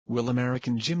Will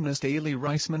American gymnast Aly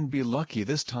Raisman be lucky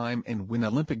this time and win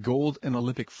Olympic gold in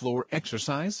Olympic floor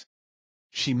exercise?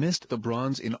 She missed the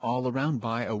bronze in all-around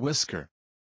by a whisker.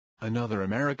 Another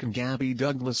American Gabby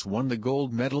Douglas won the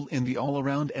gold medal in the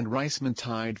all-around, and Raisman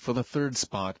tied for the third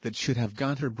spot that should have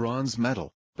got her bronze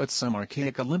medal, but some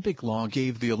archaic Olympic law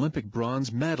gave the Olympic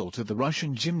bronze medal to the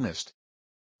Russian gymnast.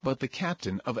 But the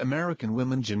captain of American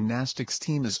women gymnastics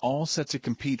team is all set to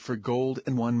compete for gold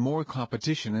in one more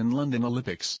competition in London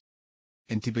Olympics.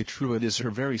 And to be true, it is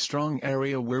her very strong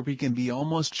area where we can be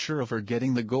almost sure of her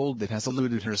getting the gold that has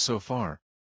eluded her so far.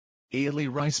 Aly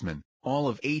Raisman, all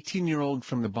of 18-year-old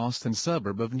from the Boston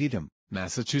suburb of Needham,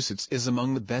 Massachusetts, is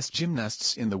among the best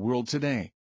gymnasts in the world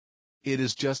today. It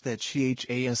is just that she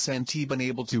hasn't been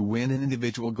able to win an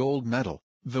individual gold medal,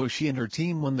 though she and her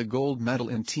team won the gold medal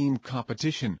in team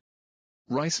competition.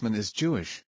 Raisman is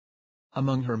Jewish.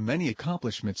 Among her many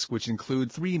accomplishments, which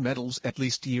include 3 medals at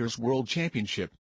last year's World Championship,